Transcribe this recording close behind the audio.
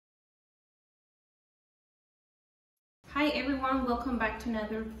Hi everyone, welcome back to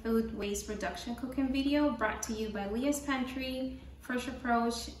another food waste reduction cooking video brought to you by Leah's Pantry, Fresh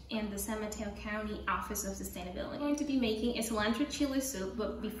Approach, and the San Mateo County Office of Sustainability. I'm going to be making a cilantro chili soup,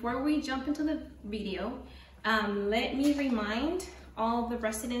 but before we jump into the video, let me remind all the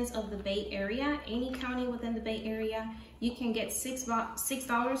residents of the Bay Area, any county within the Bay Area, you can get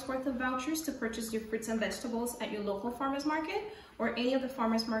 $6 worth of vouchers to purchase your fruits and vegetables at your local farmers market or any of the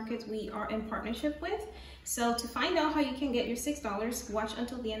farmers markets we are in partnership with. So to find out how you can get your $6, watch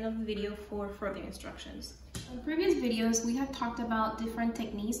until the end of the video for further instructions. In previous videos, we have talked about different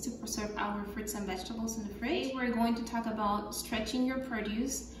techniques to preserve our fruits and vegetables in the fridge. Today, we're going to talk about stretching your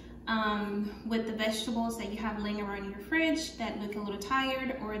produce with the vegetables that you have laying around in your fridge that look a little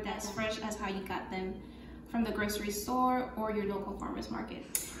tired or that's fresh as how you got them from the grocery store or your local farmers market.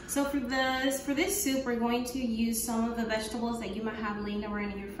 So for this soup, we're going to use some of the vegetables that you might have laying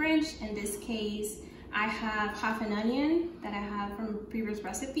around in your fridge. In this case, I have half an onion that I have from a previous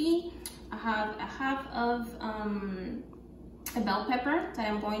recipe. I have a half of a bell pepper that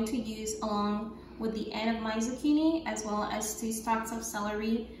I'm going to use along with the end of my zucchini, as well as 2 stalks of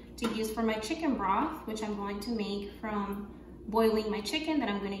celery to use for my chicken broth, which I'm going to make from boiling my chicken that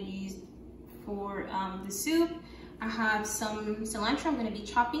I'm going to use for the soup. I have some cilantro I'm going to be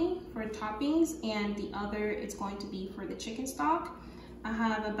chopping for toppings, and the other it's going to be for the chicken stock. I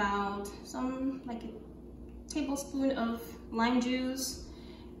have about like a tablespoon of lime juice,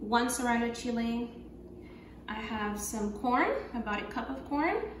 1 serrano chili. I have some corn, about a cup of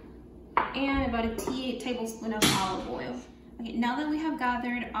corn, and about a tablespoon of olive oil. Okay, now that we have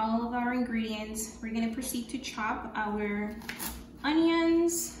gathered all of our ingredients, we're gonna proceed to chop our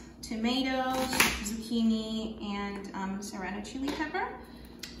onions, tomatoes, zucchini, and serrano chili pepper.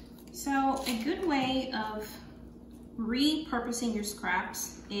 So a good way of repurposing your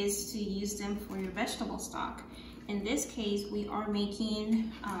scraps is to use them for your vegetable stock. In this case, we are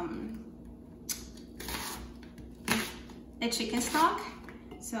making a chicken stock.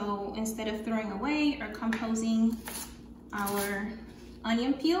 So instead of throwing away or composting our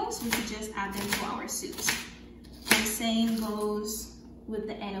onion peels, we could just add them to our soups. And same goes with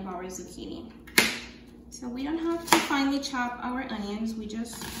the end of our zucchini. So we don't have to finely chop our onions, we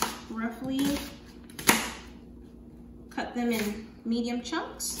just roughly cut them in medium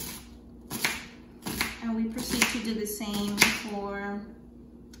chunks, and we proceed to do the same for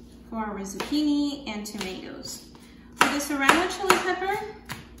our zucchini and tomatoes. For the serrano chili pepper,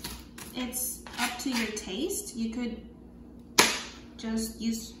 it's up to your taste. You could just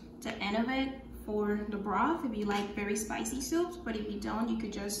use the end of it for the broth if you like very spicy soups, but if you don't, you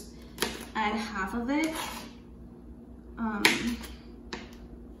could just add half of it.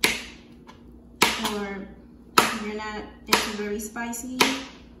 Or if you're not into very spicy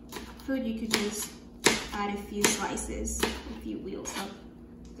food, you could just add a few slices, a few wheels of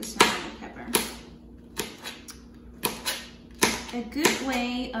the serrano pepper. A good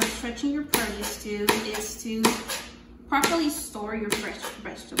way of stretching your produce too is to properly store your fresh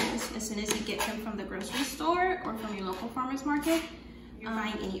vegetables. As soon as you get them from the grocery store or from your local farmer's market, you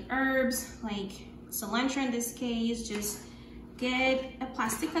find any herbs like cilantro in this case, just get a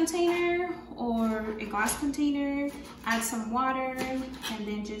plastic container or a glass container, add some water, and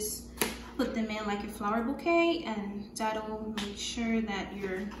then just put them in like a flower bouquet, and that'll make sure that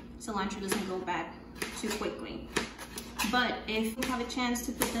your cilantro doesn't go bad too quickly. But if you have a chance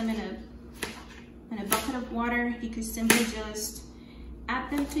to put them in a bucket of water, you could simply just add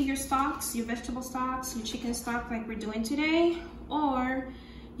them to your stocks, your vegetable stocks, your chicken stock like we're doing today, or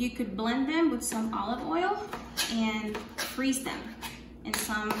you could blend them with some olive oil and freeze them in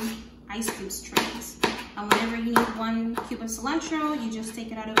some ice cube trays. And whenever you need 1 cube of cilantro, you just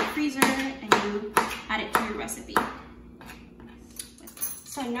take it out of the freezer and you add it to your recipe.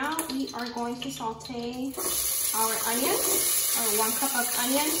 So now we are going to saute our onions, or 1 cup of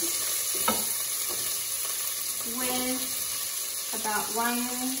onions, with about 1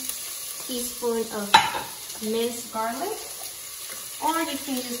 teaspoon of minced garlic. Or you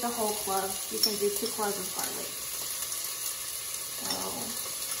can use the whole clove. You can do 2 cloves of garlic. So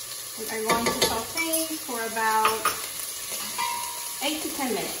we are going to saute for about 8 to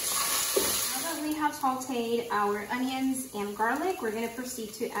 10 minutes. Now that we have sauteed our onions and garlic, we're going to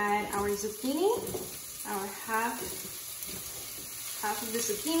proceed to add our zucchini, our half of the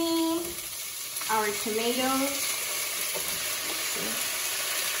zucchini, our tomatoes,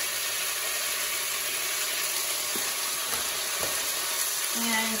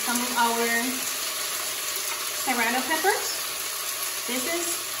 and some of our serrano peppers. This is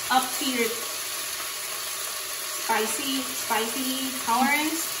up to your spicy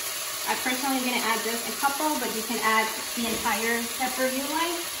tolerance. I personally I'm gonna add just a couple, but you can add the entire pepper you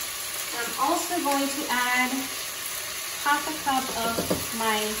like. I'm also going to add half a cup of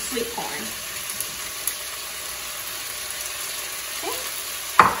my sweet corn. Okay.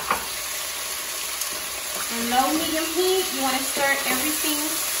 On low medium heat, you want to stir everything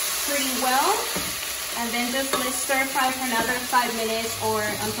pretty well, and then just let stir fry for another 5 minutes or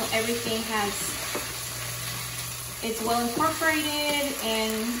until everything it's well incorporated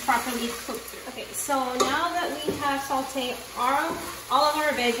and properly cooked. Okay, so now that we have sauteed all of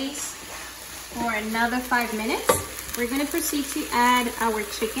our veggies for another 5 minutes, we're gonna proceed to add our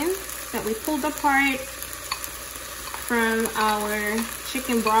chicken that we pulled apart from our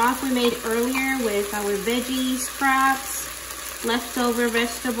chicken broth we made earlier with our veggies, scraps, leftover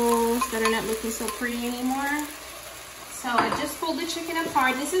vegetables that are not looking so pretty anymore. So I just pulled the chicken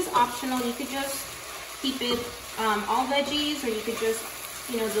apart. This is optional. You could just keep it all veggies, or you could just,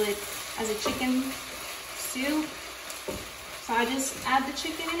 do it as a chicken stew. So I just add the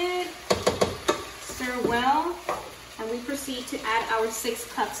chicken in it, stir well, and we proceed to add our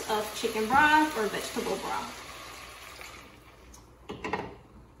 6 cups of chicken broth or vegetable broth,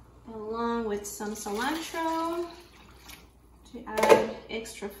 along with some cilantro to add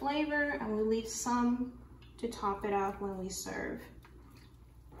extra flavor, and we leave some to top it off when we serve.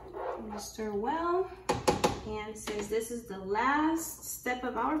 We stir well, and since this is the last step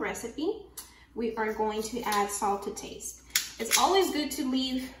of our recipe, we are going to add salt to taste. It's always good to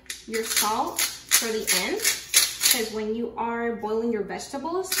leave your salt for the end, because when you are boiling your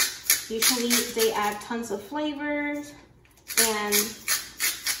vegetables, usually they add tons of flavors, and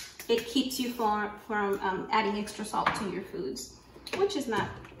it keeps you from adding extra salt to your foods, which is not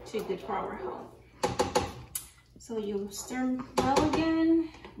too good for our health. So you stir well again,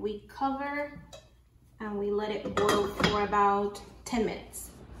 we cover, and we let it boil for about 10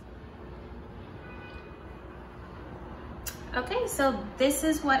 minutes. Okay, so this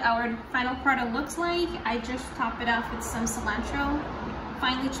is what our final product looks like. I just top it off with some cilantro,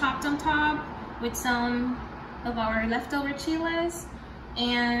 finely chopped on top, with some of our leftover chiles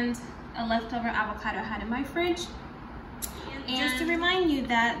and a leftover avocado I had in my fridge. And just to remind you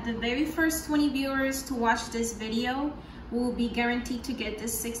that the very first 20 viewers to watch this video will be guaranteed to get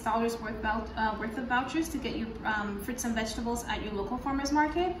this $6 worth of vouchers to get your fruits and vegetables at your local farmers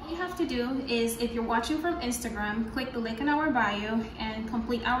market. All you have to do is, if you're watching from Instagram, click the link in our bio and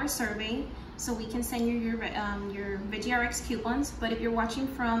complete our survey so we can send you your VeggieRx coupons. But if you're watching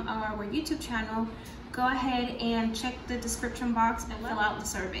from our YouTube channel, go ahead and check the description box and fill out the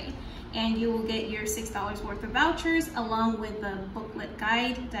survey, and you will get your $6 worth of vouchers along with the booklet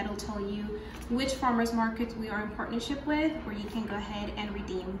guide that'll tell you which farmers markets we are in partnership with, where you can go ahead and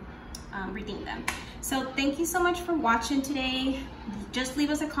redeem them. So thank you so much for watching today. Just leave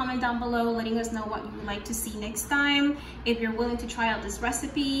us a comment down below letting us know what you would like to see next time, if you're willing to try out this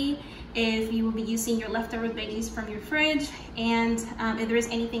recipe, if you will be using your leftover veggies from your fridge, and if there is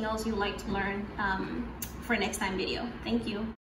anything else you'd like to learn for a next time video. Thank you.